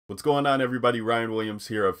What's going on, everybody? Ryan Williams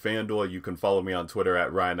here of FanDuel. You can follow me on Twitter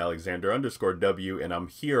at RyanAlexander_W, and I'm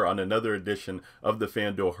here on another edition of the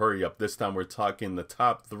FanDuel Hurry Up. This time we're talking the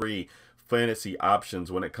top three fantasy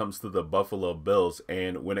options when it comes to the Buffalo Bills.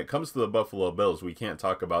 And when it comes to the Buffalo Bills, we can't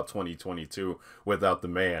talk about 2022 without the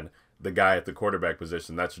guy at the quarterback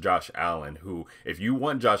position. That's Josh Allen, who, if you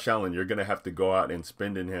want Josh Allen, you're going to have to go out and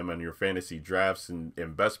spend in him in your fantasy drafts and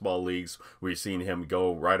in best ball leagues. We've seen him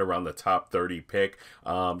go right around the top 30 pick.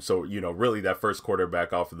 So, really that first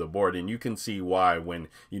quarterback off of the board. And you can see why when,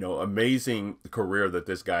 amazing career that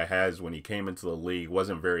this guy has when he came into the league,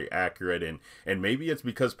 wasn't very accurate. And maybe it's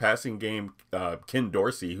because passing game, Ken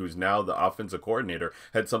Dorsey, who's now the offensive coordinator,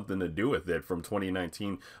 had something to do with it. From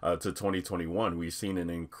 2019 to 2021, we've seen an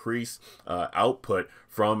increase output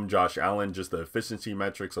from Josh Allen. Just the efficiency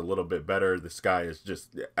metrics a little bit better. This guy is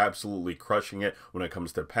just absolutely crushing it when it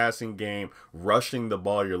comes to passing game, rushing the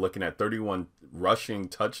ball. You're looking at 31 rushing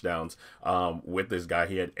touchdowns with this guy.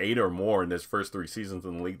 He had 8 or more in his first 3 seasons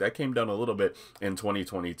in the league. That came down a little bit in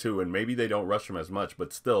 2022, and maybe they don't rush him as much,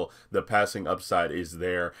 but still the passing upside is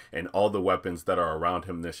there, and all the weapons that are around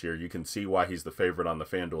him this year. You can see why he's the favorite on the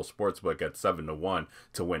FanDuel Sportsbook at 7-1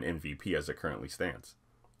 to win MVP as it currently stands.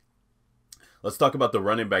 Let's talk about the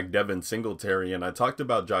running back Devin Singletary, and I talked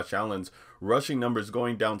about Josh Allen's rushing numbers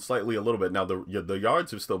going down slightly a little bit. Now, the yards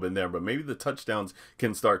have still been there, but maybe the touchdowns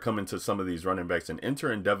can start coming to some of these running backs. And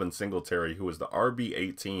enter in Devin Singletary, who was the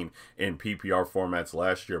RB18 in PPR formats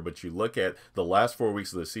last year. But you look at the last 4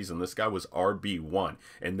 weeks of the season, this guy was RB1,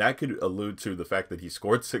 and that could allude to the fact that he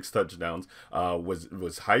scored 6 touchdowns,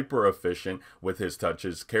 was hyper efficient with his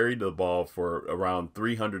touches, carried the ball for around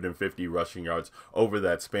 350 rushing yards over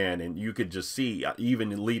that span, and you could just see,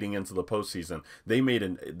 even leading into the postseason, they made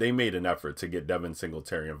an effort to get Devin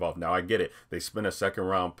Singletary involved. Now, I get it. They spent a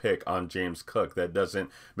second-round pick on James Cook.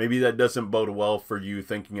 Maybe that doesn't bode well for you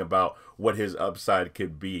thinking about what his upside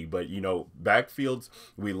could be. But, backfields,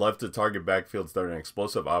 we love to target backfields that are in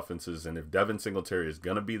explosive offenses. And if Devin Singletary is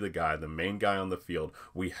going to be the guy, the main guy on the field,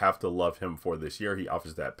 we have to love him for this year. He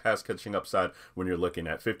offers that pass-catching upside when you're looking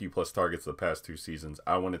at 50-plus targets the past 2 seasons.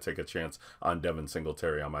 I want to take a chance on Devin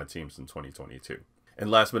Singletary on my teams in 2022. And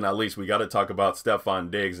last but not least, we got to talk about Stefon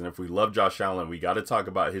Diggs. And if we love Josh Allen, we got to talk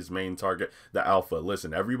about his main target, the alpha.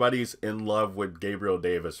 Listen, everybody's in love with Gabriel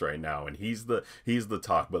Davis right now, and he's the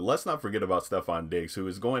talk. But let's not forget about Stefon Diggs, who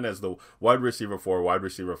is going as the wide receiver 4, wide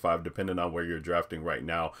receiver 5, depending on where you're drafting right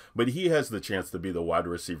now. But he has the chance to be the wide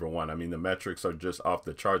receiver 1. I mean, the metrics are just off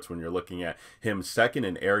the charts when you're looking at him second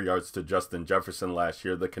in air yards to Justin Jefferson last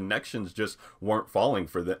year. The connections just weren't falling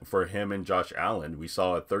for him and Josh Allen. We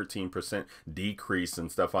saw a 13% decrease in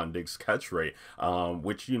Stefon Diggs' catch rate,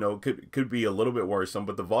 which could be a little bit worrisome,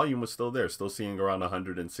 but the volume was still there, still seeing around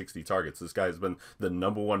 160 targets. This guy has been the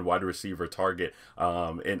 #1 wide receiver target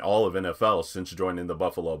in all of NFL since joining the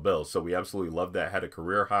Buffalo Bills. So we absolutely love that. Had a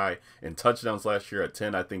career high in touchdowns last year at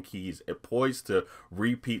 10. I think he's poised to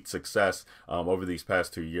repeat success over these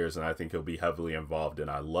past 2 years, and I think he'll be heavily involved. And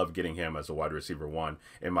I love getting him as a wide receiver 1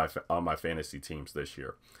 on my fantasy teams this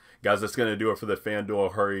year. Guys, that's going to do it for the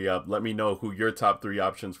FanDuel Hurry Up. Let me know who your top 3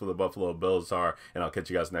 options for the Buffalo Bills are, and I'll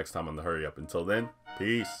catch you guys next time on the Hurry Up. Until then,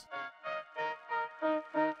 peace.